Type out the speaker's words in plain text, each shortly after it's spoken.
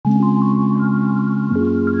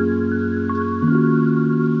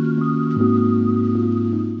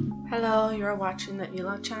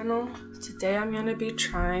channel. Today I'm gonna be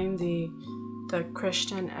trying the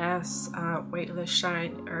Kristin Ess Weightless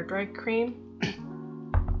Shine Air Dry Cream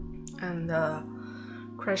and the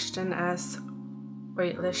Kristin Ess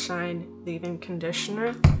Weightless Shine Leave-In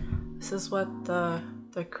Conditioner. This is what the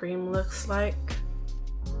cream looks like,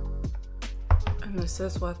 and this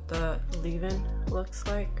is what the leave-in looks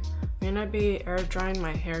like. I'm gonna be air drying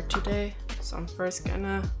my hair today, so I'm first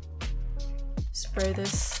gonna spray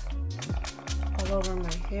this all over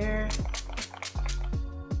my hair.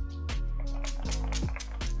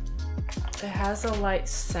 It has a light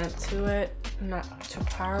scent to it, not too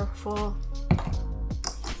powerful.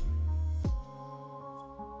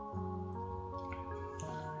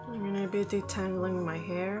 I'm gonna be detangling my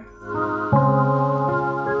hair.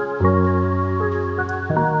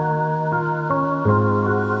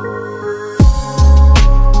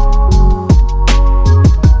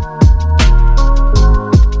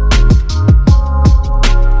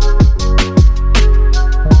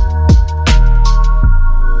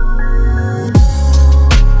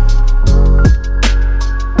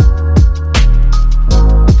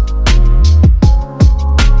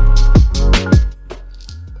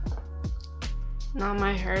 Now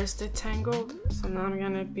my hair is detangled, so now I'm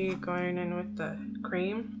gonna be going in with the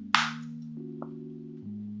cream.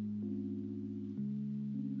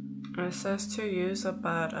 And it says to use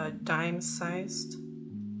about a dime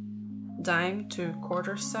to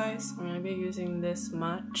quarter size. I'm gonna be using this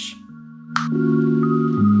much.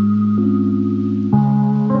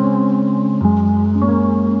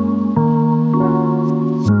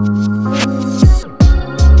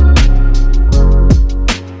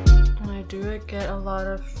 Get a lot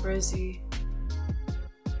of frizzy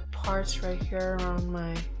parts right here around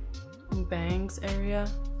my bangs area,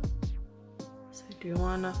 so I do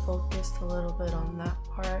want to focus a little bit on that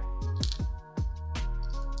part.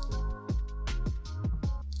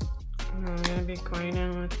 And I'm going to be going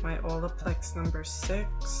in with my Olaplex number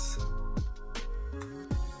 6.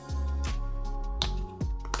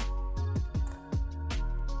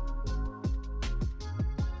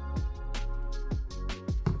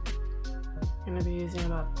 I'm going to be using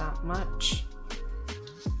about that much.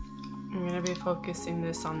 I'm going to be focusing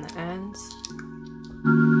this on the ends.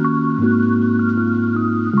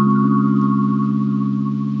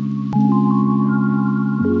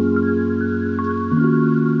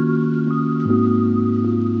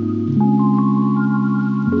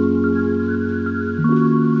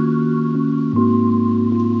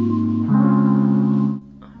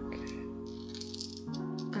 Okay.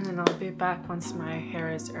 And then I'll be back once my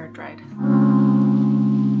hair is air dried.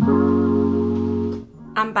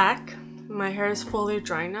 I'm back. My hair is fully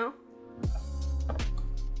dry now.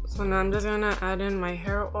 So now I'm just gonna add in my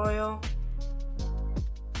hair oil.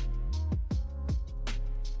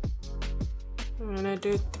 I'm gonna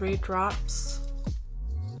do 3 drops.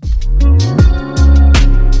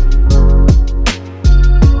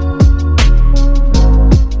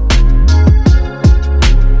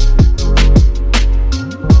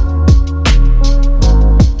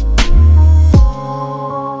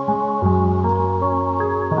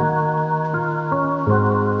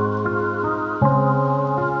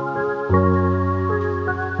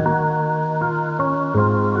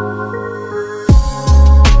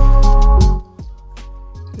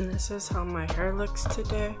 This is how my hair looks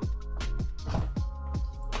today.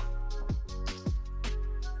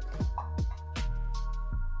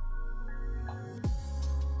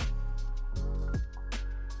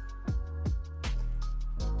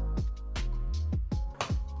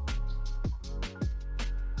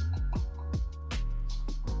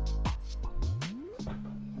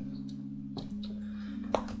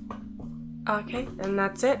 Okay, and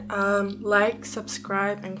that's it. Like,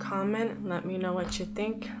 subscribe, and comment. Let me know what you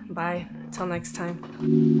think. Bye. Until next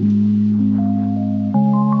time.